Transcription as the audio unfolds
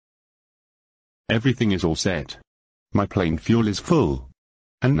Everything is all set. My plane fuel is full.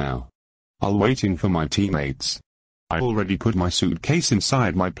 And now, I'll waiting for my teammates. I already put my suitcase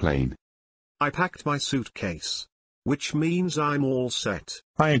inside my plane. I packed my suitcase. Which means I'm all set.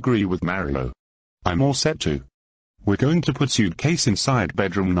 I agree with Mario. I'm all set too. We're going to put suitcase inside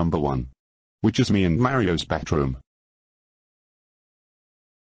bedroom number 1. Which is me and Mario's bedroom.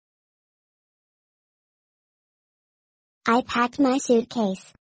 I packed my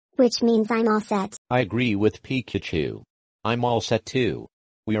suitcase. Which means I'm all set. I agree with Pikachu. I'm all set too.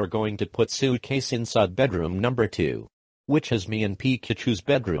 We are going to put suitcase inside bedroom number 2. Which is me and Pikachu's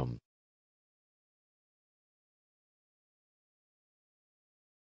bedroom.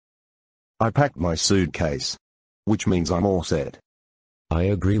 I packed my suitcase. Which means I'm all set. I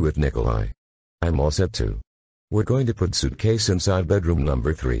agree with Nikolai. I'm all set too. We're going to put suitcase inside bedroom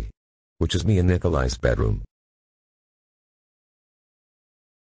number 3. Which is me and Nikolai's bedroom.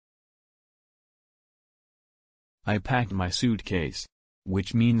 I packed my suitcase.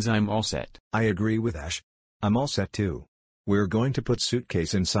 Which means I'm all set. I agree with Ash. I'm all set too. We're going to put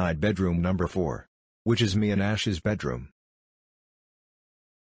suitcase inside bedroom number 4. Which is me and Ash's bedroom.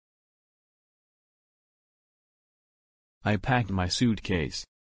 I packed my suitcase.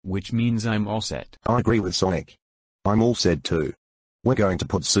 Which means I'm all set. I agree with Sonic. I'm all set too. We're going to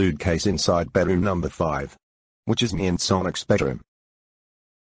put suitcase inside bedroom number 5. Which is me and Sonic's bedroom.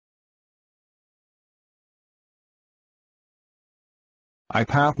 I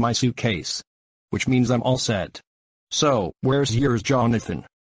packed my suitcase. Which means I'm all set. So, where's yours, Jonathan?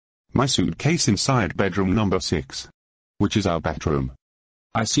 My suitcase inside bedroom number 6. Which is our bedroom.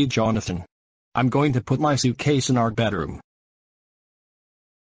 I see, Jonathan. I'm going to put my suitcase in our bedroom.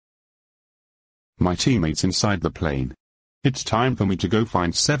 My teammates inside the plane. It's time for me to go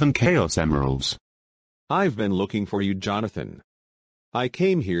find 7 Chaos Emeralds. I've been looking for you, Jonathan. I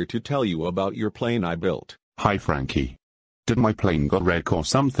came here to tell you about your plane I built. Hi, Franky. Did my plane got wrecked or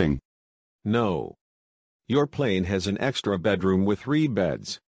something? No. Your plane has an extra bedroom with 3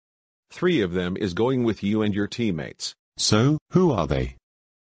 beds. 3 of them is going with you and your teammates. So, who are they?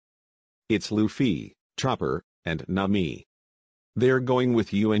 It's Luffy, Chopper, and Nami. They're going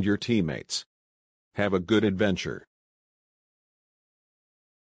with you and your teammates. Have a good adventure.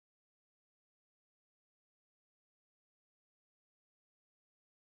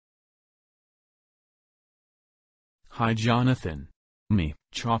 Hi, Jonathan. Me,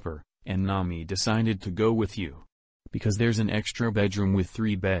 Chopper, and Nami decided to go with you. Because there's an extra bedroom with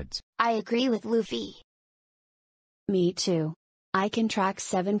 3 beds. I agree with Luffy. Me too. I can track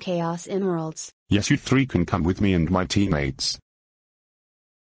 7 Chaos Emeralds. Yes, you 3 can come with me and my teammates.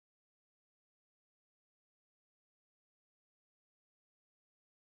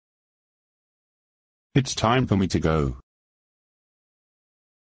 It's time for me to go.